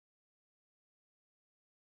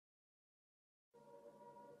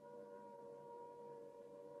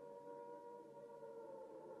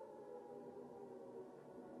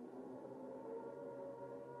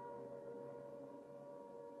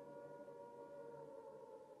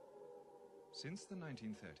Since the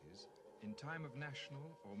 1930s, in time of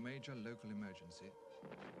national or major local emergency,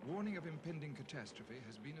 warning of impending catastrophe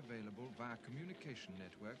has been available via communication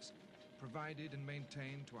networks provided and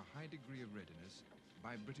maintained to a high degree of readiness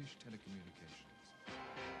by British Telecommunications.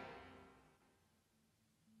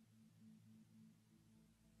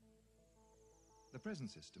 The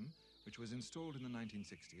present system, which was installed in the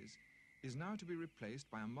 1960s, is now to be replaced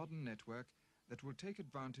by a modern network that will take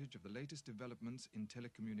advantage of the latest developments in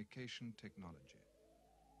telecommunication technology.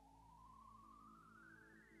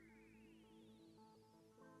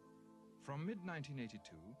 From mid-1982,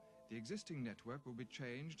 the existing network will be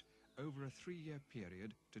changed over a 3-year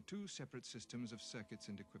period to 2 separate systems of circuits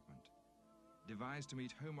and equipment, devised to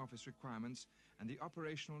meet Home Office requirements and the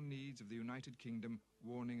operational needs of the United Kingdom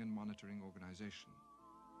Warning and Monitoring Organisation.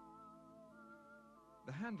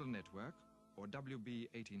 The HANDEL network, or WB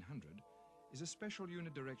 1800, is a special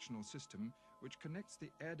unidirectional system which connects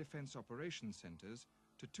the Air Defence Operations Centres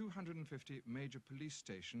to 250 major police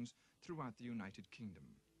stations throughout the United Kingdom.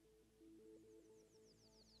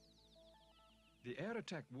 The Air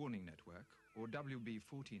Attack Warning Network, or WB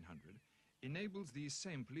 1400, enables these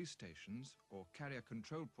same police stations, or carrier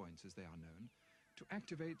control points as they are known, to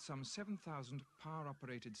activate some 7,000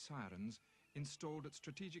 power-operated sirens installed at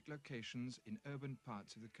strategic locations in urban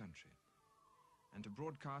parts of the country, and to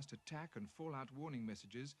broadcast attack and fallout warning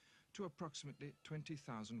messages to approximately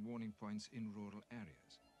 20,000 warning points in rural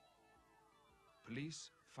areas. Police,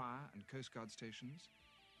 fire and Coast Guard stations,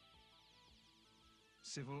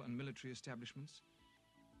 civil and military establishments,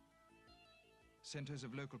 centres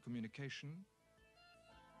of local communication,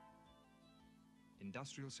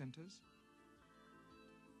 industrial centres,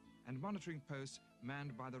 and monitoring posts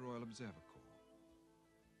manned by the Royal Observer Corps.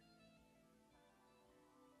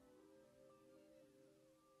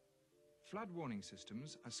 Flood warning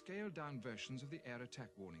systems are scaled-down versions of the air attack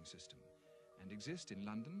warning system and exist in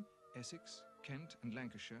London, Essex, Kent and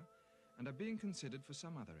Lancashire, and are being considered for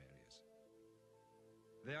some other areas.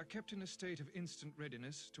 They are kept in a state of instant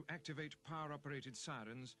readiness to activate power-operated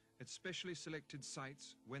sirens at specially selected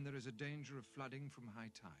sites when there is a danger of flooding from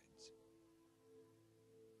high tides.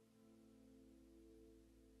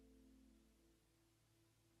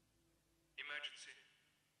 Emergency.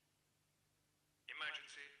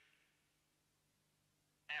 Emergency.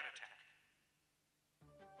 Air attack.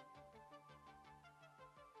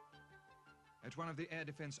 At one of the Air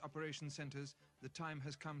Defence Operations Centres, the time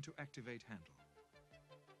has come to activate HANDEL.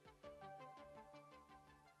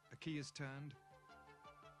 A key is turned,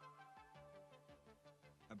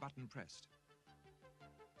 a button pressed,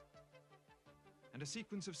 and a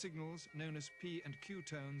sequence of signals known as P and Q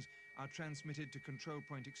tones are transmitted to control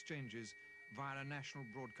point exchanges via a national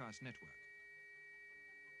broadcast network.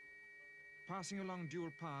 Passing along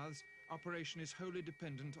dual paths, operation is wholly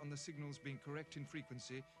dependent on the signals being correct in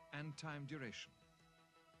frequency and time duration.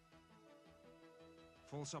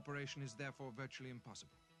 False operation is therefore virtually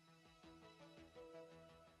impossible.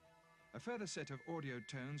 A further set of audio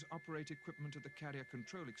tones operate equipment at the carrier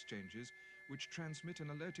control exchanges, which transmit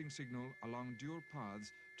an alerting signal along dual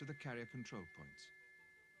paths to the carrier control points.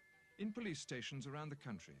 In police stations around the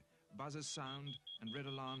country, buzzers sound and red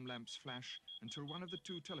alarm lamps flash until one of the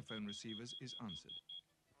 2 telephone receivers is answered.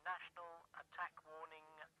 National attack warning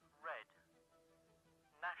red.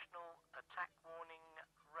 National attack warning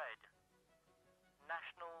red.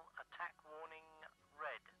 National attack warning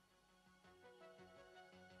red.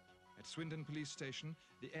 At Swindon Police Station,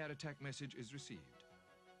 the air attack message is received.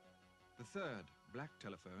 The 3rd, black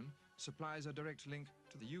telephone, supplies a direct link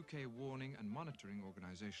to the UK Warning and Monitoring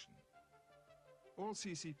Organisation. All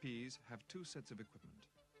CCPs have 2 sets of equipment.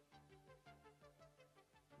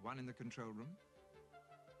 One in the control room,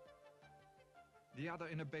 the other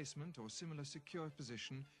in a basement or similar secure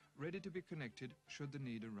position, ready to be connected should the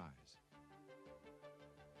need arise.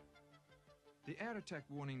 The air attack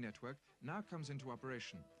warning network now comes into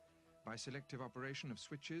operation. By selective operation of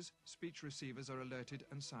switches, speech receivers are alerted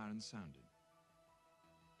and sirens sounded.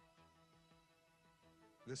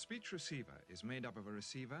 The speech receiver is made up of a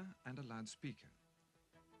receiver and a loudspeaker.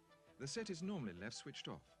 The set is normally left switched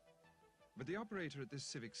off, but the operator at this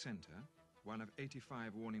civic centre, one of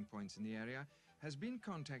 85 warning points in the area, has been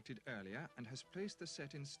contacted earlier and has placed the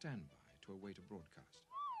set in standby to await a broadcast.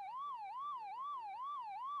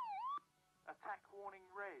 Attack warning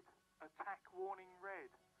red. Attack warning red.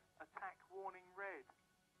 Attack warning red.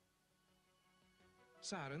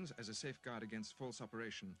 Sirens, as a safeguard against false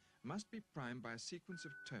operation, must be primed by a sequence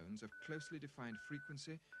of tones of closely defined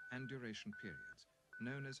frequency and duration periods,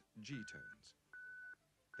 known as G-tones.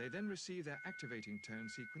 They then receive their activating tone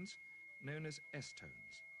sequence, known as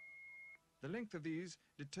S-tones. The length of these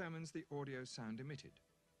determines the audio sound emitted.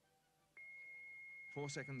 4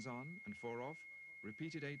 seconds on and 4 off,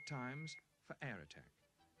 repeated 8 times for air attack.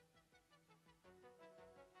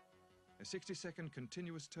 A 60-second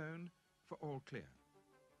continuous tone for all clear.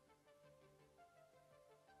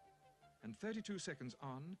 And 32 seconds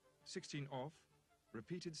on, 16 off,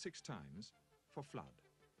 repeated 6 times for flood.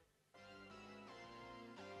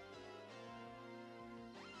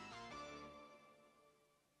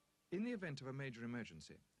 In the event of a major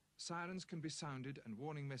emergency, sirens can be sounded and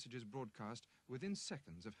warning messages broadcast within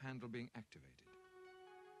seconds of HANDEL being activated.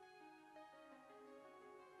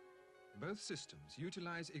 Both systems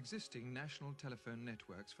utilize existing national telephone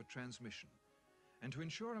networks for transmission, and to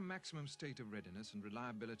ensure a maximum state of readiness and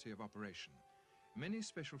reliability of operation, many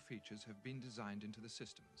special features have been designed into the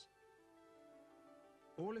systems.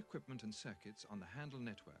 All equipment and circuits on the HANDEL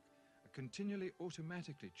network are continually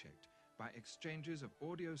automatically checked by exchanges of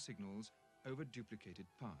audio signals over duplicated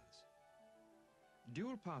paths.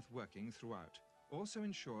 Dual path working throughout also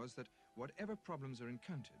ensures that whatever problems are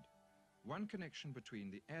encountered, one connection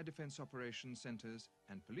between the Air Defence Operations Centres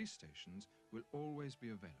and police stations will always be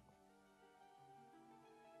available.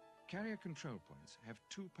 Carrier control points have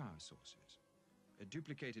 2 power sources, a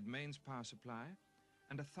duplicated mains power supply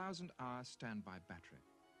and a 1,000-hour standby battery.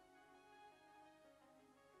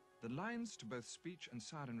 The lines to both speech and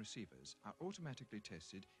siren receivers are automatically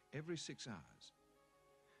tested every 6 hours,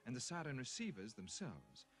 and the siren receivers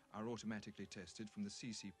themselves are automatically tested from the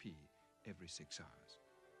CCP every 6 hours.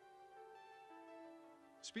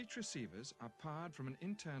 Speech receivers are powered from an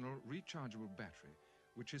internal rechargeable battery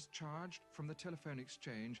which is charged from the telephone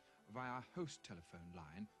exchange via a host telephone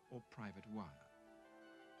line or private wire.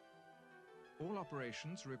 All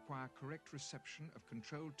operations require correct reception of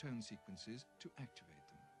controlled tone sequences to activate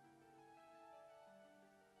them.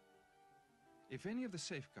 If any of the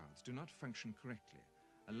safeguards do not function correctly,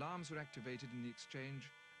 alarms are activated in the exchange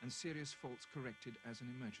and serious faults corrected as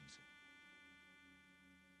an emergency.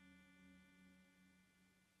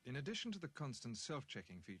 In addition to the constant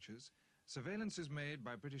self-checking features, surveillance is made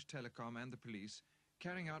by British Telecom and the police,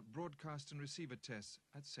 carrying out broadcast and receiver tests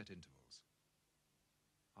at set intervals.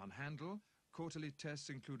 On HANDEL, quarterly tests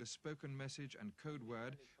include a spoken message and code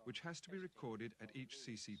word which has to be recorded at each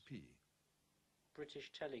CCP.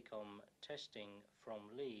 British Telecom testing from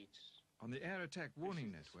Leeds. On the Air Attack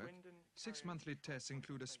Warning Network, 6 monthly tests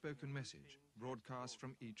include a spoken message broadcast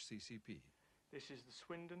from each CCP. This is the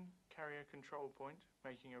Swindon Carrier Control Point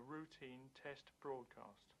making a routine test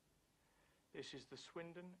broadcast. This is the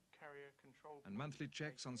Swindon Carrier Control Point. And monthly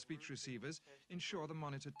checks on speech receivers ensure the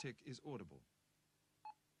monitor tick is audible.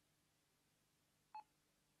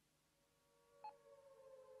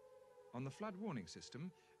 On the flood warning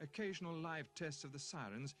system, occasional live tests of the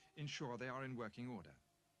sirens ensure they are in working order.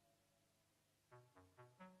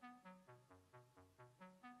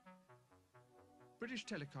 British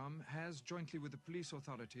Telecom has, jointly with the police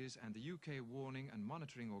authorities and the UK Warning and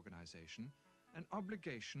Monitoring Organisation, an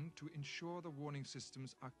obligation to ensure the warning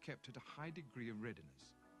systems are kept at a high degree of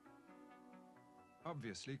readiness.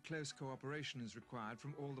 Obviously, close cooperation is required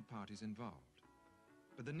from all the parties involved.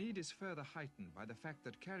 But the need is further heightened by the fact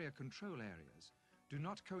that carrier control areas do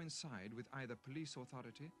not coincide with either police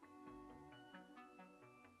authority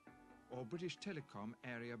or British Telecom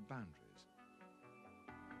area boundaries.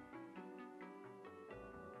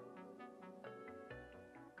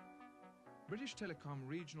 British Telecom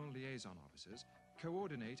regional liaison officers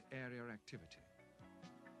coordinate area activity.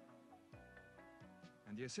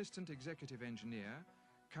 And the assistant executive engineer,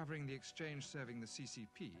 covering the exchange serving the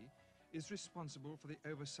CCP, is responsible for the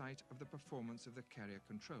oversight of the performance of the carrier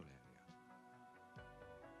control area.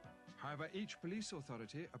 However, each police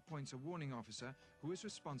authority appoints a warning officer who is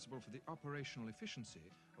responsible for the operational efficiency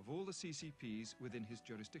of all the CCPs within his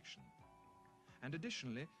jurisdiction, and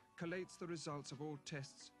additionally collates the results of all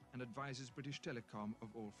tests and advises British Telecom of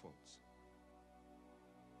all faults.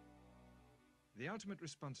 The ultimate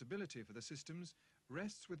responsibility for the systems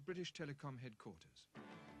rests with British Telecom headquarters.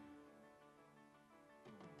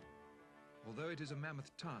 Although it is a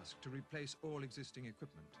mammoth task to replace all existing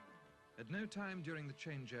equipment, at no time during the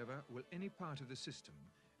changeover will any part of the system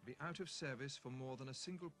be out of service for more than a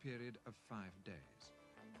single period of 5 days.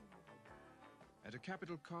 At a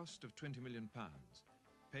capital cost of £20 million,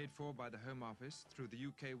 paid for by the Home Office through the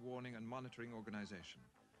UK Warning and Monitoring Organisation,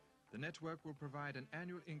 the network will provide an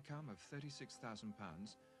annual income of £36,000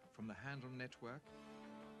 from the HANDEL network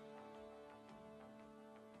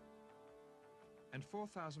and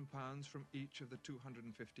 £4,000 from each of the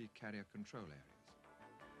 250 carrier control areas.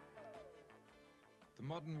 The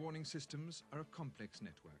modern warning systems are a complex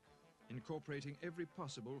network, incorporating every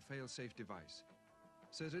possible fail-safe device,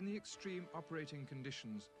 so that in the extreme operating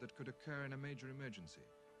conditions that could occur in a major emergency,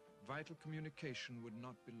 vital communication would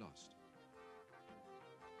not be lost.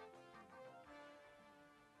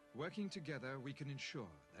 Working together, we can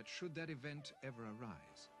ensure that should that event ever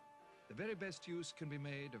arise, the very best use can be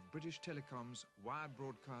made of British Telecom's wired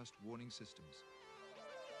broadcast warning systems.